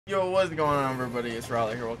Yo, what's going on, everybody? It's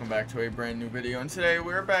Raleigh here. Welcome back to a brand new video, and today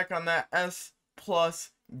we're back on that S+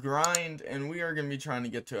 grind, and we are going to be trying to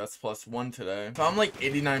get to S+1 today. So I'm like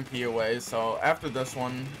 89p away, so after this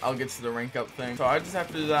one, I'll get to the rank up thing. So I just have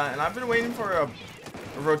to do that, and I've been waiting for a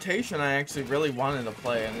rotation I actually really wanted to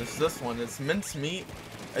play, and it's this one. It's mincemeat,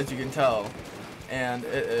 as you can tell, and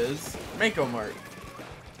it is Mako Mart,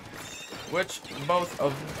 which both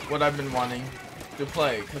of what I've been wanting to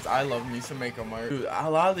play, because I love me some Mako Mart. Dude, a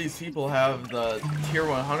lot of these people have the tier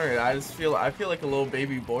 100. I feel like a little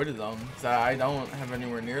baby boy to them, because I don't have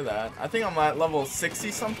anywhere near that. I think I'm at level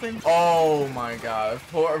 60 something. Oh my god,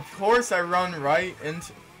 of course I run right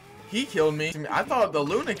into... He killed me. I thought the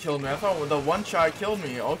Luna killed me. I thought the one shot killed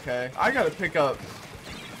me. Okay, I gotta pick up.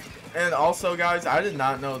 And also, guys, I did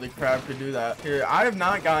not know the crab could do that. Here, I have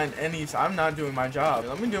not gotten any, so I'm not doing my job.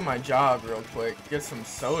 Let me do my job real quick. Get some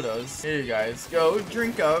sodas. Here, you guys. Go,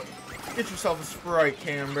 drink up. Get yourself a Sprite,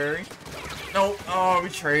 cranberry. Nope. Oh, we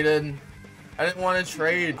traded. I didn't want to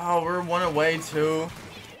trade. Oh, we're one away, too.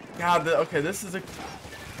 God, okay, this is a...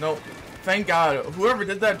 Nope. Thank God. Whoever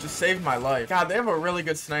did that just saved my life. God, they have a really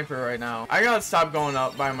good sniper right now. I gotta stop going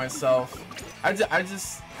up by myself. I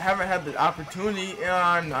just haven't had the opportunity. Yeah,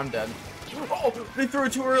 I'm dead. Oh, they threw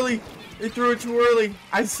it too early. They threw it too early.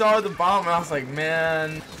 I saw the bomb and I was like,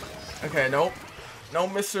 man. Okay, nope. No,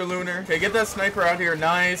 Mr. Lunar. Okay, get that sniper out here.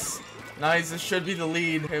 Nice. Nice. This should be the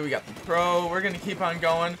lead. Okay, we got the pro. We're going to keep on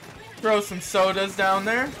going. Throw some sodas down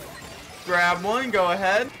there. Grab one. Go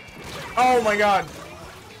ahead. Oh, my God.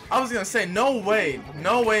 I was gonna say, no way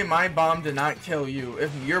my bomb did not kill you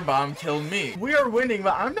if your bomb killed me. We are winning,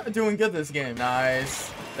 but I'm not doing good this game.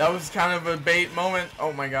 Nice. That was kind of a bait moment.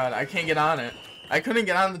 Oh my god, I can't get on it. I couldn't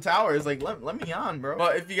get on the tower. It's like, let me on, bro.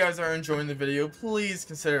 But if you guys are enjoying the video, please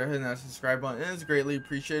consider hitting that subscribe button. It is greatly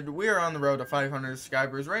appreciated. We are on the road to 500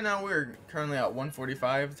 subscribers. Right now, we're currently at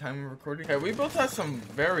 145 time of recording. Okay, we both have some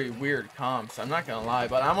very weird comps. I'm not gonna lie,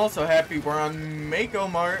 but I'm also happy we're on Mako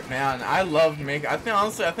Mart. Man, I love Mako.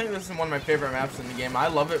 Honestly, I think this is one of my favorite maps in the game. I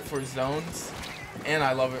love it for zones, and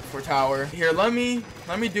I love it for tower. Here, let me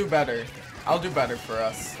do better. I'll do better for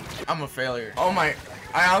us. I'm a failure. Oh my...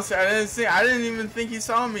 I didn't even think he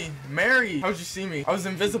saw me. Mary, how'd you see me? I was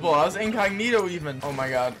invisible. I was incognito even. Oh my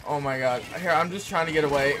god. Oh my god. Here, I'm just trying to get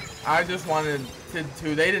away. I just wanted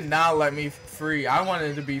to. They did not let me free. I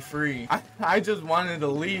wanted to be free. I just wanted to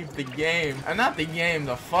leave the game. And not the game,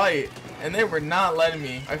 the fight. And they were not letting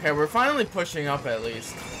me. Okay, we're finally pushing up at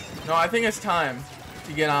least. No, I think it's time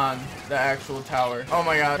to get on the actual tower. Oh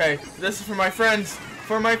my god. Okay, this is for my friends.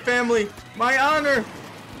 For my family. My honor.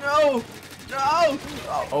 No. No!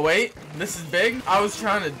 Oh wait, this is big. I was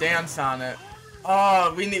trying to dance on it.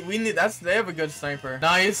 Oh, we need they have a good sniper.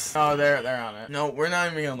 Nice. Oh, they're on it. No, we're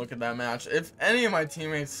not even gonna look at that match. If any of my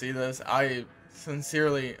teammates see this, I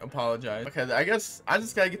sincerely apologize. Okay, I guess I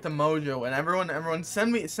just gotta get the mojo, and everyone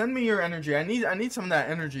send me your energy. I need some of that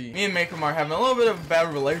energy. Me and Mako are having a little bit of a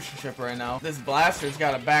bad relationship right now. This blaster's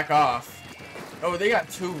gotta back off. Oh, they got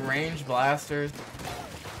two range blasters.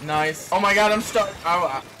 Nice. Oh my god, I'm stuck.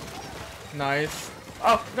 Nice.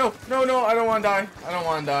 Oh, no, I don't want to die. I don't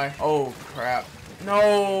want to die. Oh, crap.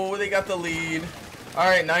 No, they got the lead. All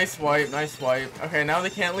right, nice wipe, nice wipe. Okay, now they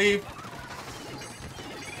can't leave.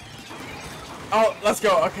 Oh, let's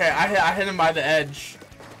go. Okay, I hit him by the edge.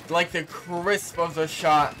 Like the crisp of the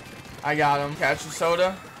shot. I got him. Catch a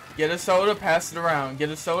soda. Get a soda, pass it around. Get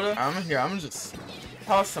a soda. I'm here. I'm gonna just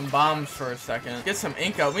toss some bombs for a second. Get some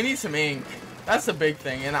ink up. We need some ink. That's a big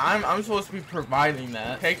thing, and I'm supposed to be providing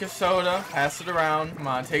that. Take a soda, pass it around. Come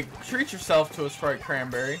on, treat yourself to a Sprite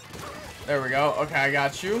cranberry. There we go. Okay, I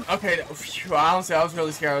got you. Okay, phew, honestly, I was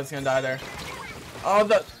really scared I was gonna die there. Oh,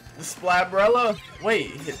 the Splatbrella.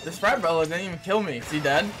 Wait, the Splatbrella didn't even kill me. Is he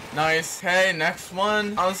dead? Nice. Okay, next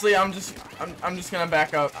one. Honestly, I'm just gonna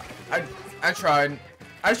back up. I tried.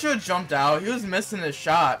 I should have jumped out. He was missing his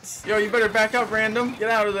shots. Yo, you better back up, random.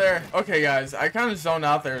 Get out of there. Okay, guys. I kind of zoned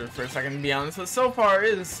out there for a second, to be honest. But so far,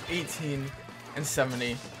 it is 18 and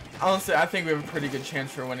 70. Honestly, I think we have a pretty good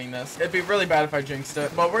chance for winning this. It'd be really bad if I jinxed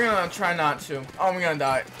it. But we're going to try not to. Oh, I'm going to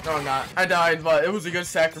die. No, I'm not. I died, but it was a good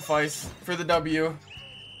sacrifice for the W.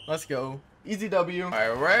 Let's go. Easy W.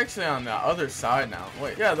 Alright, we're actually on the other side now.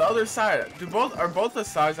 Wait, yeah, the other side. Are both the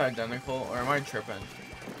sides identical, or am I tripping?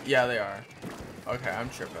 Yeah, they are. Okay, I'm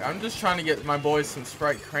tripping. I'm just trying to get my boys some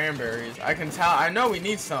Sprite cranberries. I can tell. I know we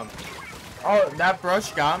need some. Oh, that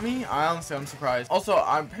brush got me? Honestly, I'm surprised. Also,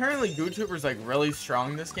 apparently YouTuber's like really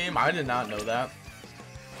strong this game. I did not know that.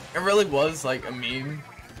 It really was like a meme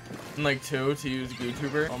in like 2 to use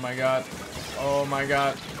YouTuber. Oh my god. Oh my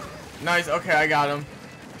god. Nice. Okay, I got him.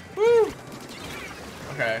 Woo!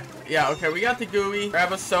 Okay, Okay. Yeah, okay, we got the gooey.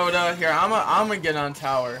 Grab a soda. Here, I'm gonna get on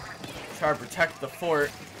tower. Try to protect the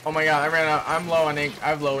fort. Oh my god, I ran out. I'm low on ink. I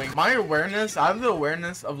have low ink. My awareness, I have the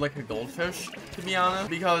awareness of like a goldfish, to be honest,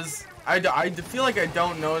 because I feel like I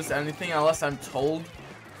don't notice anything unless I'm told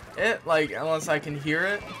it, like, unless I can hear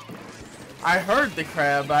it. I heard the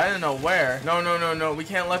crab, but I didn't know where. No, no, no, no. We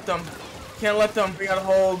can't let them. Can't let them. We gotta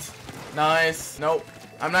hold. Nice. Nope.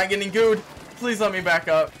 I'm not getting gooed. Please let me back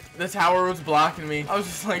up. The tower was blocking me. I was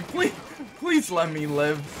just like, please let me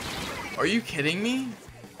live. Are you kidding me?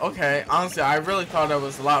 Okay, honestly, I really thought I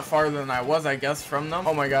was a lot farther than I was, I guess, from them.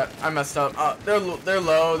 Oh my god, I messed up. They're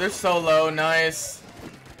low. They're so low. Nice.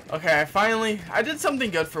 Okay, I did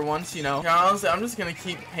something good for once, you know. Honestly, I'm just gonna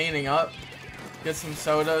keep painting up. Get some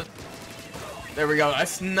soda. There we go. I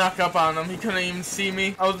snuck up on him. He couldn't even see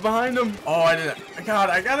me. I was behind him. Oh, I didn't. God,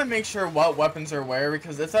 I gotta make sure what weapons are where,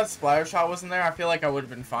 because if that splatter shot wasn't there, I feel like I would have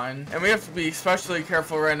been fine. And we have to be especially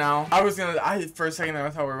careful right now. For a second there, I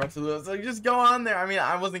thought we were about to lose. Like, just go on there. I mean,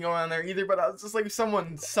 I wasn't going on there either, but I was just like,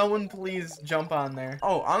 someone please jump on there.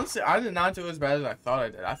 Oh, honestly, I did not do as bad as I thought I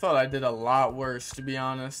did. I thought I did a lot worse, to be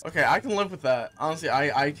honest. Okay, I can live with that. Honestly,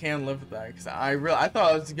 I can live with that, because I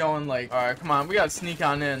thought I was going like, all right, come on, we gotta sneak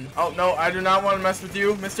on in. Oh, no, I do not want to mess with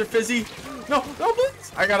you, Mr. Fizzy. No, no,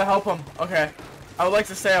 please. I gotta help him. Okay. I would like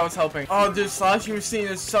to say I was helping. Oh, dude, slashing machine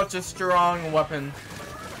is such a strong weapon.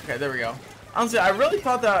 Okay, there we go. Honestly, I really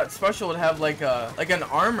thought that special would have like an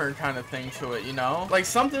armor kind of thing to it, you know? Like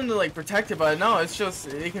something to like protect it, but no, it's just,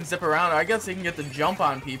 it can zip around. I guess it can get the jump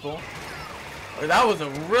on people. Like, that was a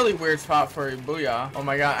really weird spot for a booyah. Oh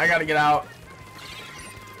my god, I gotta get out.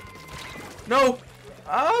 No!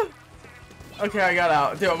 Okay, I got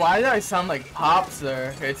out. Dude, why did I sound like Pops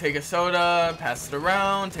there? Okay, take a soda, pass it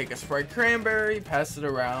around, take a Sprite cranberry, pass it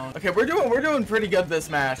around. Okay, we're doing pretty good this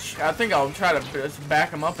match. I think I'll try to just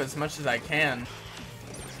back him up as much as I can.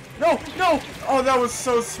 No, no! Oh, that was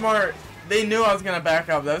so smart. They knew I was gonna back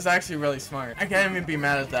up. That was actually really smart. I can't even be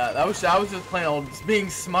mad at that. I was just plain old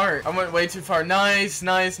being smart. I went way too far. Nice,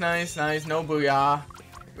 nice, nice, nice. No booyah.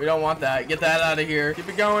 We don't want that. Get that out of here. Keep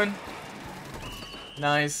it going.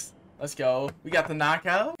 Nice. Let's go. We got the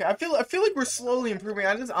knockout. Okay, I feel like we're slowly improving.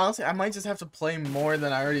 Honestly, I might just have to play more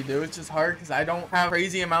than I already do. It's just hard because I don't have a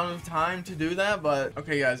crazy amount of time to do that. But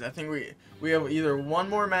okay, guys, I think we have either one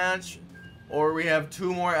more match or we have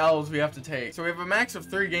 2 more L's we have to take. So we have a max of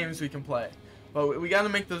 3 games we can play. But we got to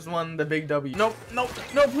make this one the big W. Nope, nope,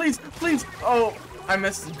 no, please, please. Oh, I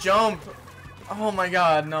missed the jump. Oh my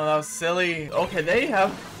god, no, that was silly. Okay, they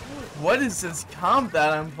have. What is this comp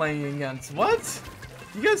that I'm playing against? What?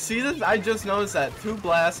 You guys see this? I just noticed that 2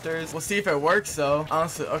 blasters. We'll see if it works though.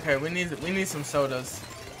 Honestly, okay, we need some sodas.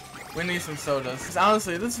 We need some sodas. Because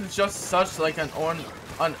honestly, this is just such like an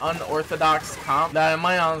unorthodox comp that it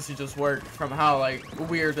might honestly just work from how like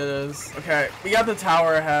weird it is. Okay, we got the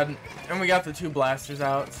tower ahead and we got the 2 blasters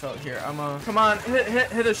out. So here, come on,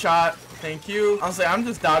 hit a shot. Thank you. Honestly, I'm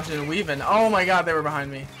just dodging and weaving. Oh my god, they were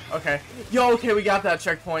behind me. Okay. Yo, okay, we got that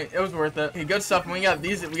checkpoint. It was worth it. Okay, good stuff. And we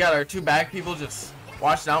got our 2 back people just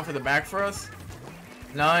watch down for the back for us.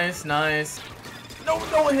 Nice, nice. No,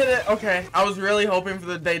 don't hit it. Okay, I was really hoping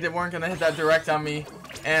for they weren't gonna hit that direct on me,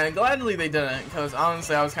 and gladly they didn't, because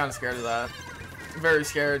honestly I was kind of scared of that. Very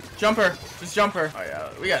scared. Jumper, just jumper. Oh yeah,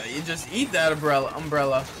 we gotta just eat that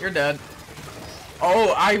umbrella. You're dead.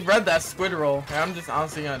 Oh, I read that squid roll. Okay, I'm just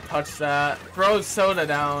honestly gonna touch that. Throw soda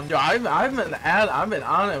down. Yo, I've been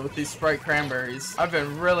on it with these Sprite cranberries. I've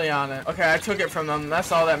been really on it. Okay, I took it from them.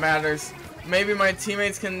 That's all that matters. Maybe my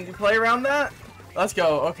teammates can play around that. Let's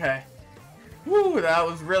go. Okay. Woo, that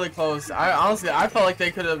was really close. I felt like they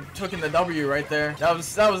could have taken the W right there. That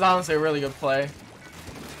was honestly a really good play.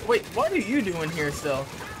 Wait, what are you doing here still?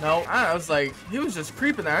 No, I was like, he was just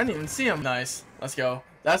creeping there. I didn't even see him. Nice. Let's go.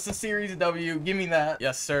 That's the series W. Give me that.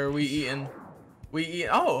 Yes, sir. We eatin'.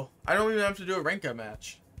 Oh, I don't even have to do a rank up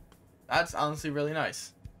match. That's honestly really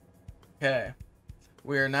nice. Okay.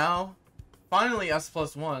 We are now finally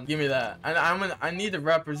S+1. Give me that. I need to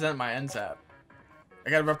represent my NZAP. I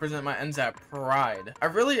gotta represent my NZAP pride. I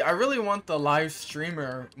really want the live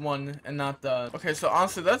streamer one and not the. Okay, so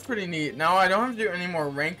honestly, that's pretty neat. Now I don't have to do any more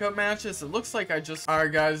rank up matches. It looks like I just.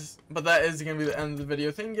 Alright, guys, but that is gonna be the end of the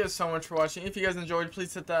video. Thank you guys so much for watching. If you guys enjoyed,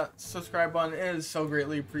 please hit that subscribe button. It is so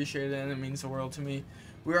greatly appreciated and it means the world to me.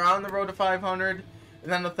 We are on the road to 500.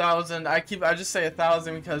 And then 1,000. I just say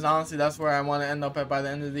 1,000 because honestly that's where I want to end up at by the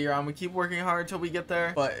end of the year. I'm gonna keep working hard until we get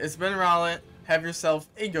there. But it's been Rowlet. Have yourself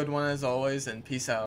a good one as always, and peace out.